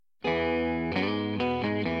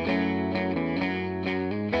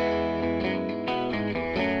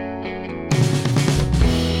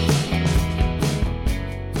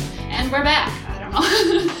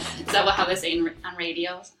they say on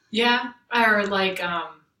radios? Yeah, or like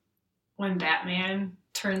when Batman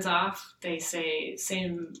turns off, they say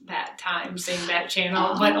same bat time, same bat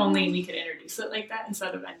channel, but only we could introduce it like that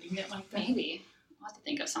instead of ending it like that. Maybe. I'll have to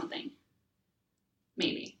think of something.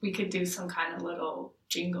 Maybe. We could do some kind of little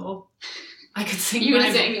jingle. I could sing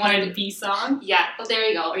my B song. Yeah, well, there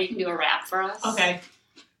you go. Or you can do a rap for us. Okay.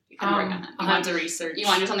 You can work on it. I'll have to research. You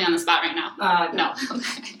want to do something on the spot right now? No.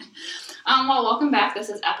 Okay. Well, welcome back. This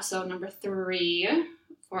is episode number 3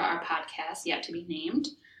 for our podcast, Yet to Be Named.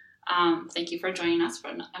 Thank you for joining us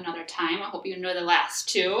for another time. I hope you enjoyed the last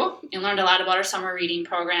 2 and learned a lot about our summer reading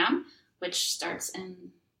program, which starts in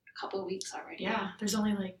a couple of weeks already. Yeah, there's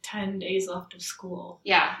only like 10 days left of school.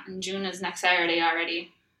 Yeah, and June is next Saturday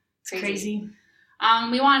already. It's crazy.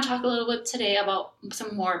 We want to talk a little bit today about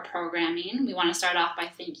some more programming. We want to start off by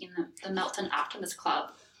thanking the Milton Optimist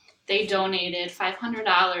Club. They donated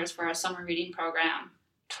 $500 for our summer reading program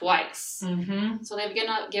twice. Mm-hmm. So they've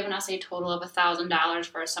given us a total of $1,000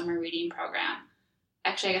 for our summer reading program.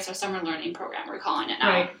 Actually, I guess our summer learning program, we're calling it now.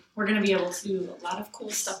 Right. We're going to be able to do a lot of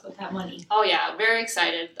cool stuff with that money. Oh, yeah. Very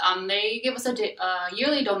excited. They give us a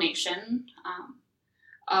yearly donation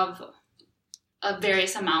of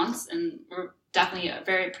various amounts, and we're definitely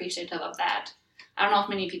very appreciative of that. I don't know if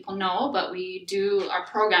many people know, but we do our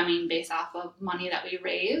programming based off of money that we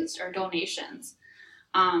raised or donations.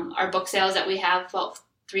 Our book sales that we have about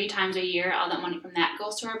 3 times a year, all that money from that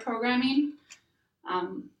goes to our programming.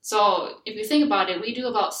 So if you think about it, we do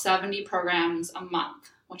about 70 programs a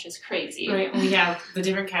month, which is crazy. Right, and we have the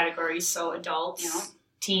different categories, so adults,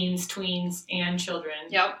 teens, tweens, and children.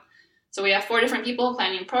 Yep. So we have 4 different people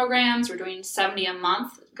planning programs. We're doing 70 a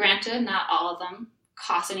month. Granted, not all of them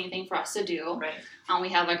cost anything for us to do. Right. We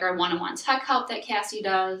have like our one-on-one tech help that Cassie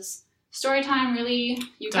does. Story time, really,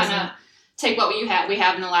 you kind of take what we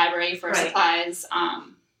have in the library for supplies.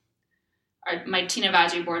 My Teen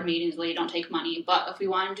Advisory Board meetings really don't take money, but if we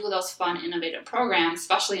want to do those fun, innovative programs,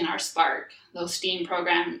 especially in our Spark, those STEM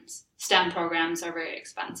programs are very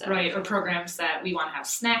expensive. Right, or programs that we want to have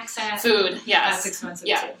snacks at. Food, yes. That's expensive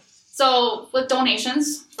too. So with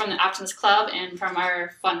donations from the Optimist Club and from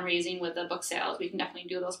our fundraising with the book sales, we can definitely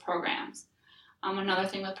do those programs. Another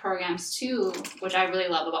thing with programs too, which I really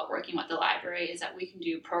love about working with the library, is that we can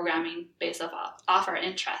do programming based off our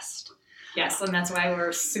interest. Yes, and that's why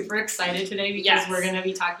we're super excited today, because we're going to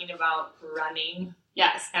be talking about running.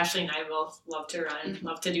 Yes. Ashley and I both love to run,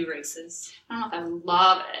 love to do races. I don't know if I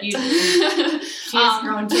love it. You do. She has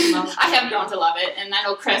grown to love it. I have grown to love it, and I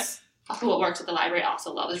know Chris, who works at the library,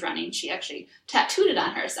 also loves running. She actually tattooed it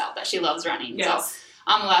on herself that she loves running. Yes. So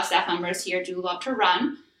a lot of staff members here do love to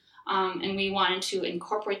run. And we wanted to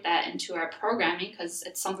incorporate that into our programming because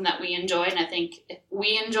it's something that we enjoy. And I think if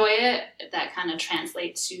we enjoy it, that kind of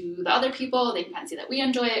translates to the other people. They can kind of see that we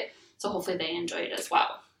enjoy it. So hopefully they enjoy it as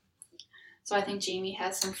well. So I think Jamie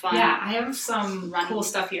has some fun. Yeah, I have some cool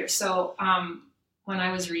stuff here. So when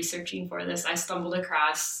I was researching for this, I stumbled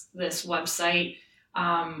across this website,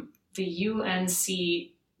 the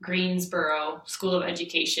UNC Greensboro School of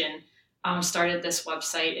Education started this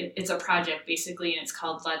website. It's a project basically, and it's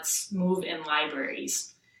called Let's Move in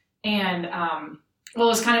Libraries. And it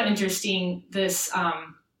was kind of interesting. This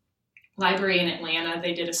library in Atlanta,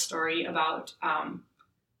 they did a story about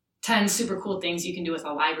 10 super cool things you can do with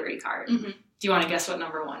a library card. Mm-hmm. Do you want to guess what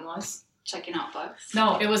number 1 was? Checking out books.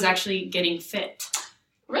 No, it was actually getting fit.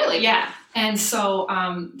 Really? Yeah. And so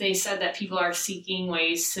they said that people are seeking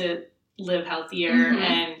ways to live healthier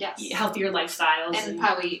and healthier lifestyles. And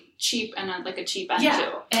probably cheap and like a cheap end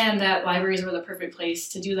too. And that libraries were the perfect place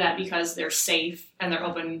to do that because they're safe and they're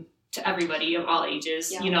open to everybody of all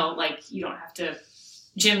ages. Yeah. You know, like you don't have to,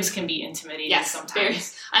 gyms can be intimidating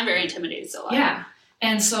sometimes. I'm very intimidated. So yeah.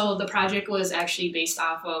 And so the project was actually based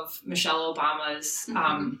off of Michelle Obama's,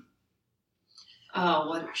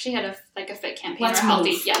 she had a fit campaign. Let's move.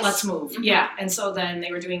 Healthy. Yes. Let's move. Mm-hmm. Yeah. And so then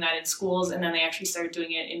they were doing that in schools, and then they actually started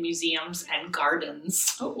doing it in museums and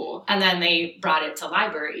gardens. Oh. And then they brought it to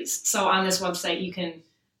libraries. So on this website, you can,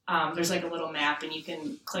 there's like a little map, and you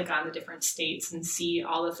can click on the different states and see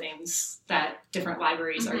all the things that different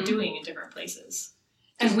libraries are doing in different places.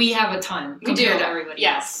 And we have a ton compared to everybody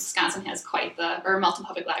else. Wisconsin has Milton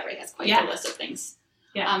Public Library has quite the list of things.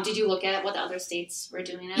 Yeah. Did you look at what the other states were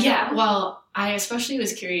doing? Yeah, well, I especially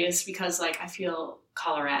was curious because, like, I feel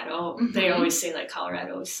Colorado, they always say, like,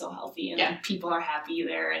 Colorado is so healthy and people are happy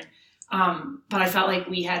there. And but I felt like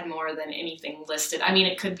we had more than anything listed. I mean,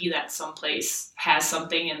 it could be that someplace has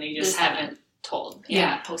something and they just haven't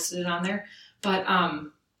posted it on there. But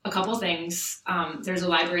a couple things. There's a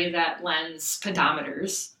library that lends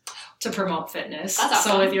pedometers to promote fitness. That's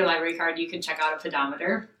awesome. So with your library card, you can check out a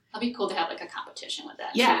pedometer. That'd be cool to have like a competition with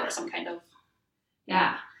that. Yeah. Too, or some kind of.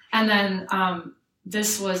 Yeah. And then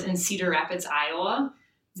this was in Cedar Rapids, Iowa.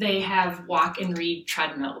 They have walk and read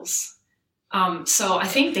treadmills. So I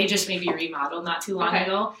think they just maybe remodeled not too long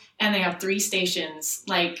ago. And they have 3 stations.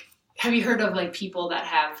 Like, have you heard of like people that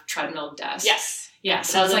have treadmill desks? Yes. Yeah,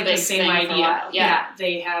 so it's like the same idea. Yeah,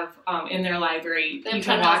 they have in their library, you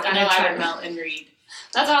can walk on a treadmill and read.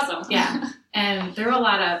 That's awesome. Yeah, and there are a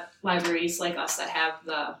lot of libraries like us that have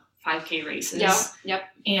the 5K races. Yep.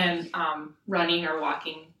 And running or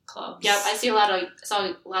walking clubs. Yep, I saw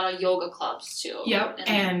a lot of yoga clubs too. Yep,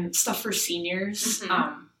 and stuff for seniors.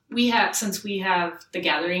 We have the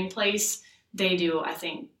Gathering Place. They do, I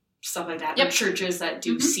think, stuff like that. Yep. Or churches that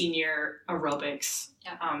do senior aerobics.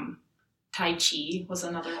 Yep. Tai Chi was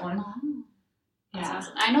another one. Oh, that's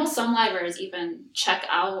awesome. I know some libraries even check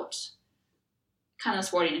out kind of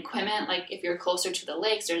sporting equipment. Like if you're closer to the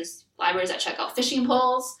lakes, there's libraries that check out fishing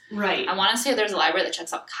poles. Right. I want to say there's a library that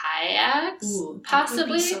checks out kayaks. Ooh, possibly. That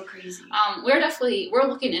would be so crazy. We're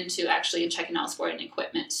looking into actually checking out sporting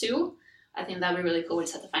equipment too. I think that'd be really cool. We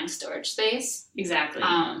just have to find storage space. Exactly.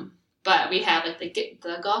 But we have like the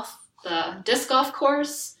disc golf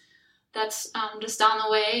course that's just down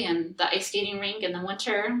the way, and the ice skating rink in the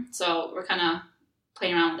winter. So we're kind of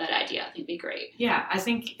playing around with that idea. I think it'd be great. Yeah, I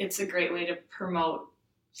think it's a great way to promote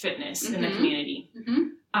fitness in the community.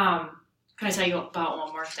 Can I tell you about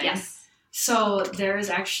one more thing? Yes. So there is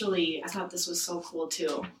actually, I thought this was so cool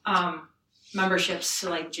too. Memberships to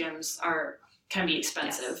like gyms can be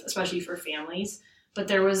expensive, especially for families. But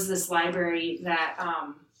there was this library that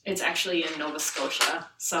it's actually in Nova Scotia,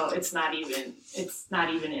 so it's not even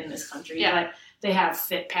in this country. Yeah. But they have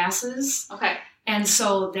fit passes. Okay. And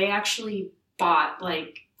so they actually bought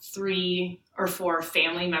like 3 or 4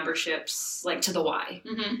 family memberships like to the Y.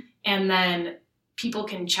 And then people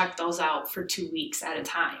can check those out for 2 weeks at a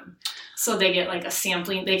time. So they get like a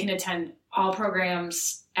sampling. They can attend all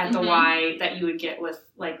programs at the Y that you would get with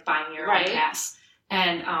like buying your own pass.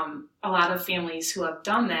 And a lot of families who have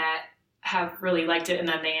done that have really liked it, and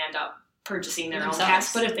then they end up purchasing their own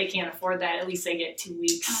pass. But if they can't afford that, at least they get 2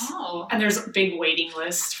 weeks. Oh. And there's a big waiting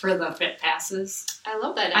list for the fit passes. I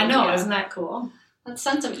love that idea. I know, isn't that cool? Let's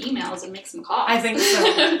send some emails and make some calls. I think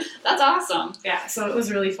so. That's awesome. Yeah, so it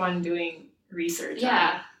was really fun doing research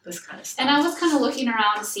on this kind of stuff. And I was kind of looking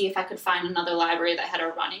around to see if I could find another library that had a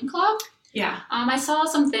running club. Yeah. I saw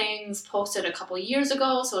some things posted a couple years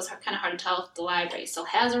ago, so it's kind of hard to tell if the library still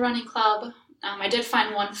has a running club. I did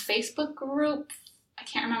find one Facebook group. I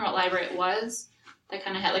can't remember what library it was. That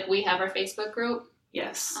kind of had, like, we have our Facebook group.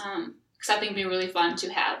 Yes. Because I think it'd be really fun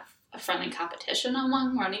to have a friendly competition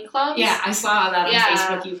among running clubs. Yeah, I saw that on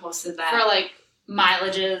Facebook. You posted that. For, like,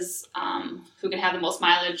 mileages, who can have the most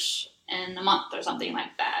mileage in a month or something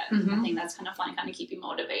like that. I think that's kind of fun, kind of keep you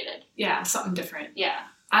motivated. Yeah, something different. Yeah.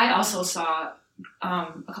 I also saw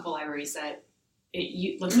a couple libraries that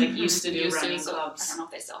it looks like used to do running clubs. I don't know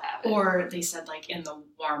if they still have it. Or they said like in the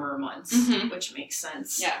warmer months, which makes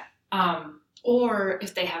sense. Yeah. Or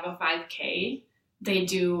if they have a 5K, they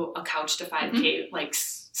do a couch to 5K like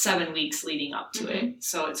 7 weeks leading up to it.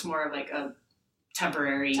 So it's more of like a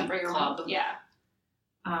temporary club. Yeah.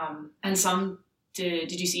 And some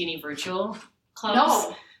did you see any virtual clubs?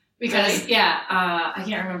 No. Because I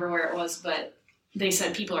can't remember where it was, but they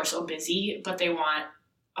said people are so busy, but they want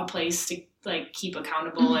a place to like keep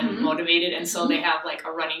accountable and motivated, and so they have like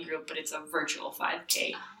a running group, but it's a virtual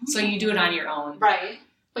 5K. So you do it on your own, right?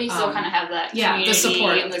 But you still kind of have that community the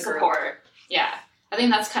support and the support. Yeah, I think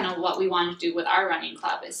that's kind of what we want to do with our running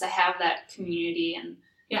club, is to have that community and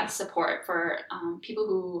support for people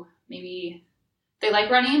who maybe they like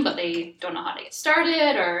running, but they don't know how to get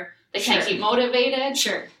started, or they can't keep motivated.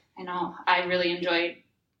 Sure. I know I really enjoyed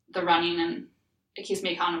the running, and it keeps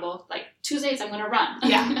me accountable. Like, Tuesdays, I'm going to run.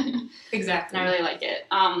 Yeah, exactly. And I really like it.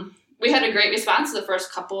 We had a great response the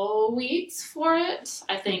first couple weeks for it.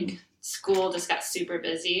 I think school just got super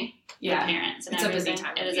busy with parents and everything. It's a busy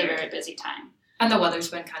time. It is a very busy time. And the weather's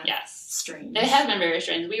been kind of strange. It has been very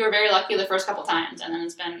strange. We were very lucky the first couple times, and then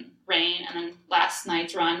it's been rain, and then last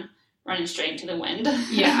night's running straight into the wind.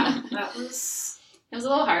 Yeah, that was... It was a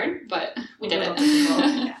little hard, but we did it. Go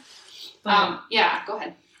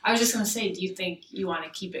ahead. I was just going to say, do you think you want to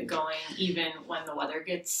keep it going even when the weather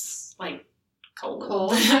gets, like,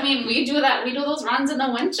 cold? I mean, we do that. We do those runs in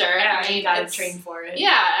the winter. Yeah, you got to train for it. Yeah,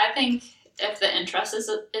 I think if the interest is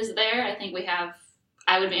there, I think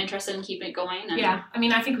I would be interested in keeping it going. And I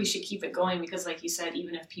mean, I think we should keep it going because, like you said,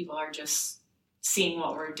 even if people are just seeing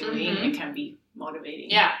what we're doing, it can be motivating.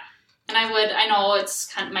 Yeah, and I know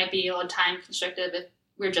it's might be a little time constricted if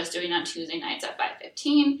we're just doing on Tuesday nights at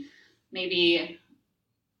 5:15. Maybe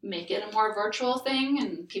make it a more virtual thing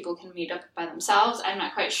and people can meet up by themselves. I'm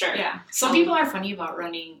not quite sure. Yeah. Some people are funny about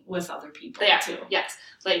running with other people too. Yes.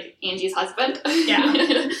 Like Angie's husband.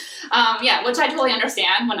 Yeah. Yeah, which I totally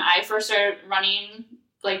understand. When I first started running,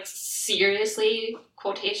 like seriously,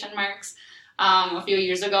 quotation marks, a few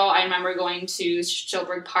years ago, I remember going to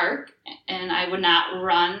Shilberg Park and I would not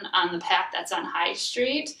run on the path that's on High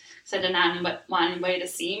Street because I did not want anybody to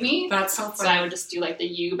see me. That's so funny. So I would just do like the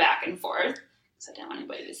U back and forth. So I didn't want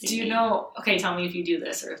anybody to see me. Do you know, okay, tell me if you do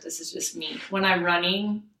this or if this is just me. When I'm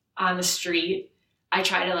running on the street, I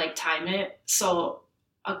try to like time it. So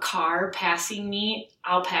a car passing me,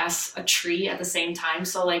 I'll pass a tree at the same time.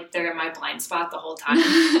 So like they're in my blind spot the whole time.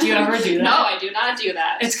 Do you ever do that? No, I do not do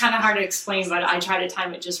that. It's kind of hard to explain, but I try to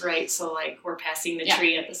time it just right. So like we're passing the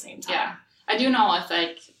tree at the same time. Yeah. I do know if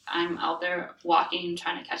like I'm out there walking,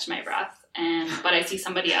 trying to catch my breath, but I see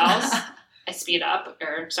somebody else, I speed up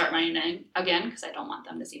or start running again because I don't want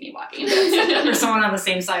them to see me walking. Or someone on the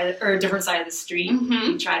same side or a different side of the street.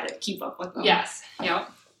 Mm-hmm. You try to keep up with them. Yes.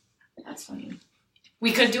 Yep. That's funny.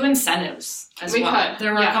 We could do incentives as we well. Could.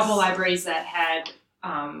 There were a couple libraries that had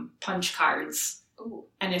punch cards. Ooh.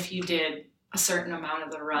 And if you did a certain amount of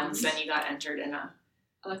the runs, then you got entered in I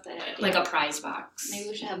like that idea. like a prize box. Maybe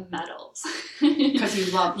we should have medals. Because you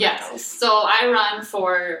love medals. Yes. So I run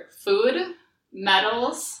for food,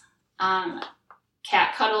 medals,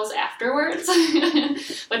 cat cuddles afterwards,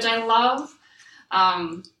 which I love.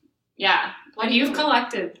 Yeah. And you've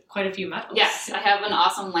collected quite a few medals. Yes, I have an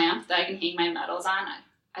awesome lamp that I can hang my medals on.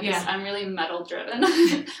 I'm really medal driven.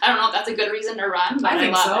 I don't know if that's a good reason to run, but I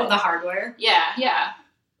think love so. it. The hardware. Yeah.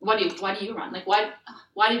 Why do you run? Like why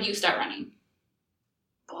did you start running?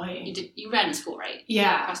 Boy. You ran in school, right?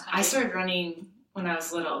 Yeah. I started running when I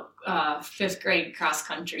was little, 5th grade cross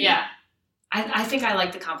country. Yeah. I think I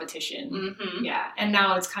like the competition. Mm-hmm. Yeah. And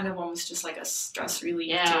now it's kind of almost just like a stress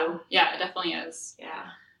relief too. Yeah, it definitely is. Yeah.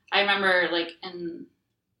 I remember like in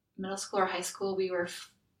middle school or high school, we were,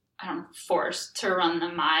 forced to run the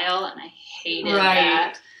mile and I hated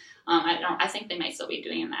that. I think they might still be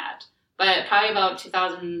doing that. But probably about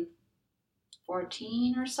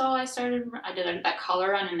 2014 or so, I did that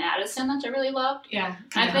color run in Madison that I really loved. Yeah.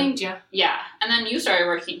 I think, yeah. And then you started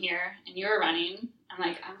working here and you were running. I'm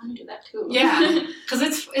like, I want to do that too. Yeah, because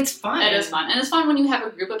it's fun. It is fun. And it's fun when you have a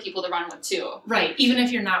group of people to run with too. Right. Even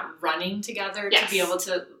if you're not running together, to be able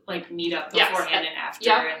to like meet up beforehand and after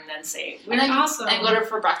and then say, we're awesome. And go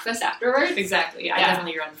for breakfast afterwards. Exactly. I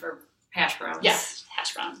definitely run for hash browns. Yes,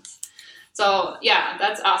 hash browns. So, yeah,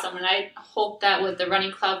 that's awesome. And I hope that with the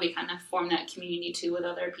running club, we kind of form that community too with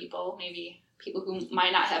other people. Maybe people who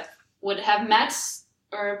would have met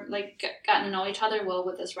or like gotten to know each other well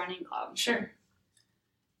with this running club. Sure.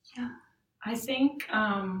 Yeah. I think,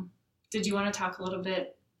 did you want to talk a little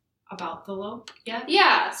bit about the Lope yet?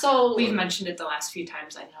 Yeah, so... We've mentioned it the last few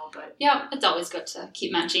times, I know, but... Yeah, it's always good to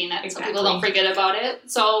keep mentioning it so people don't forget about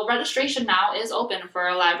it. So registration now is open for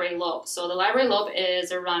a Library Lope. So the Library Lope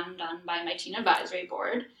is a run done by my teen advisory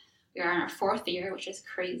board. We are in our 4th year, which is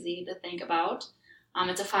crazy to think about.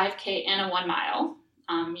 It's a 5K and a 1 mile.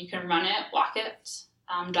 You can run it, walk it.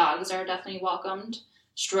 Dogs are definitely welcomed.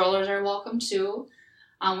 Strollers are welcome too.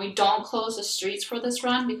 We don't close the streets for this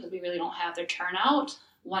run because we really don't have the turnout.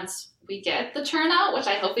 Once we get the turnout, which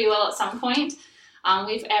I hope we will at some point,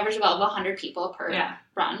 we've averaged about 100 people per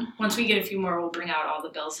run. Once we get a few more, we'll bring out all the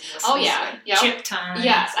bells and whistles. Oh, yeah. Like chip time.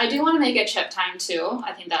 Yes, I do want to make it chip time, too.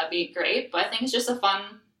 I think that would be great. But I think it's just a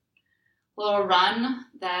fun little run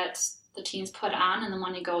that the teens put on, and the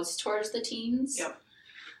money goes towards the teens. Yep.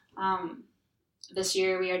 This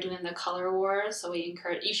year, we are doing the Color Wars. So we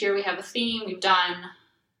encourage... Each year, we have a theme. We've done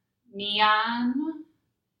neon...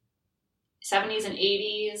 70s and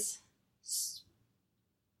 80s.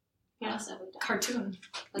 What else have we done? Cartoon.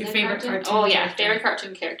 Was Your it favorite cartoon Oh, yeah, character. favorite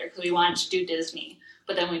cartoon character, because we wanted to do Disney,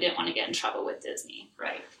 but then we didn't want to get in trouble with Disney.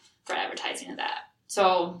 Right. For advertising of that.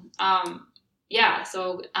 So,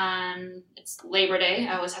 it's Labor Day.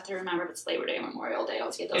 I always have to remember if it's Labor Day or Memorial Day. I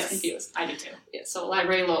always get those confused. I do too. Yeah, so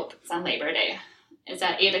Library Lope is on Labor Day. It's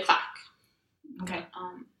at 8 o'clock. Okay.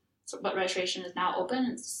 But registration is now open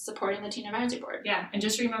and supporting the Teen Advisory Board. Yeah, and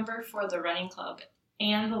just remember for the running club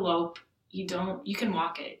and the Lope, you can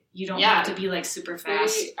walk it. You don't have to be like super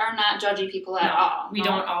fast. We are not judging people at all. We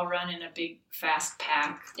don't all run in a big fast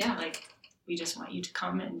pack. Yeah. Like we just want you to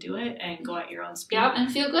come and do it and go at your own speed. Yeah, and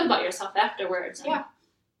feel good about yourself afterwards. And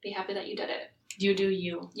be happy that you did it. You do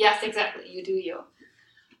you. Yes, exactly. You do you.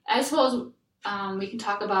 I suppose we can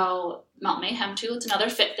talk about Melt Mayhem too. It's another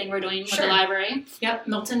fit thing we're doing with the library. Yep,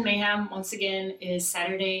 Milton Mayhem once again is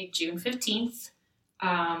Saturday, June 15th.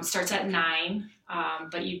 Starts at 9,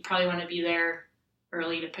 but you probably want to be there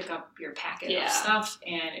early to pick up your packet Yeah. of stuff.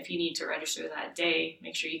 And if you need to register that day,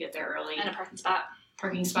 make sure you get there early. And a parking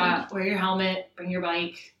spot. Wear your helmet, bring your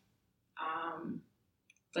bike.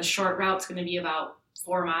 The short route's going to be about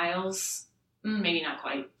 4 miles, maybe not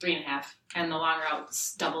quite, 3.5. And the long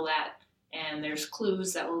route's double that. And there's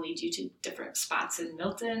clues that will lead you to different spots in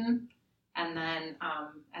Milton. And then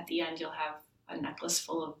at the end, you'll have a necklace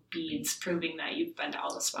full of beads proving that you've been to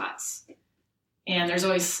all the spots. And there's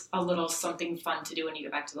always a little something fun to do when you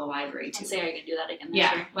get back to the library, too. I'll say, are you going to do that again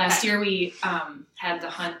this year? Last year we had the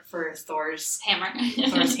hunt for Thor's hammer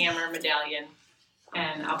medallion.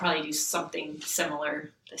 And I'll probably do something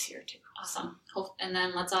similar this year, too. Awesome. And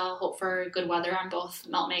then let's all hope for good weather on both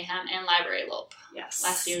Melt Mayhem and Library Lope. Yes.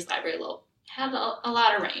 Last year's Library Lope had a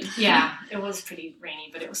lot of rain. Yeah, it was pretty rainy,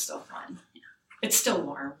 but it was still fun. Yeah. It's still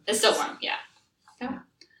warm. It's still warm, yeah. So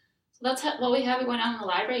that's what we have going on in the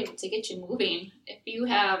library to get you moving. If you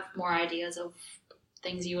have more ideas of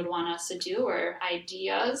things you would want us to do or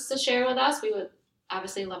ideas to share with us, we would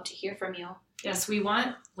obviously love to hear from you. Yes, we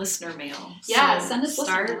want listener mail. Yeah, so send us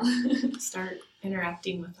listener mail. Start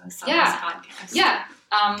interacting with us on this podcast. Yeah.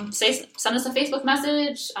 Send us a Facebook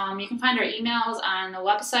message. You can find our emails on the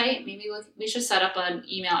website. Maybe we should set up an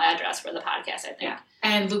email address for the podcast, I think. Yeah.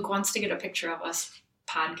 And Luke wants to get a picture of us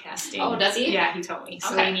podcasting. Oh, does he? Yeah, he told me.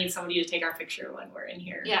 So okay. we need somebody to take our picture when we're in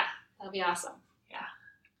here. Yeah, that'd be awesome. Yeah.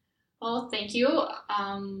 Well, thank you.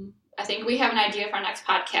 I think we have an idea for our next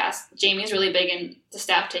podcast. Jamie's really big in the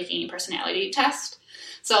staff taking personality test.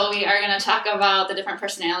 So we are going to talk about the different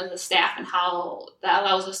personalities of the staff and how that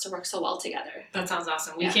allows us to work so well together. That sounds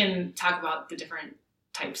awesome. We can talk about the different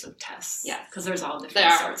types of tests. Yeah. Because there's all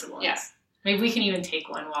different sorts of ones. Yeah. Maybe we can even take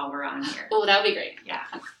one while we're on here. Oh, that would be great. Yeah.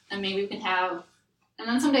 And maybe we can and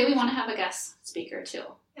then someday we want to have a guest speaker too.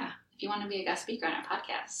 Yeah. If you want to be a guest speaker on our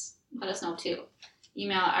podcast, let us know too.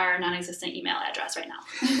 Email our non-existent email address right now.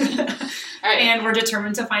 All right. And we're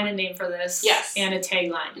determined to find a name for this. Yes. And a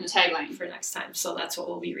tagline. For next time. So that's what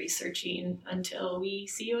we'll be researching until we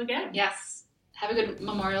see you again. Yes. Have a good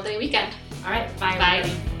Memorial Day weekend. All right. Bye. Bye.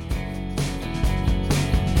 Everybody.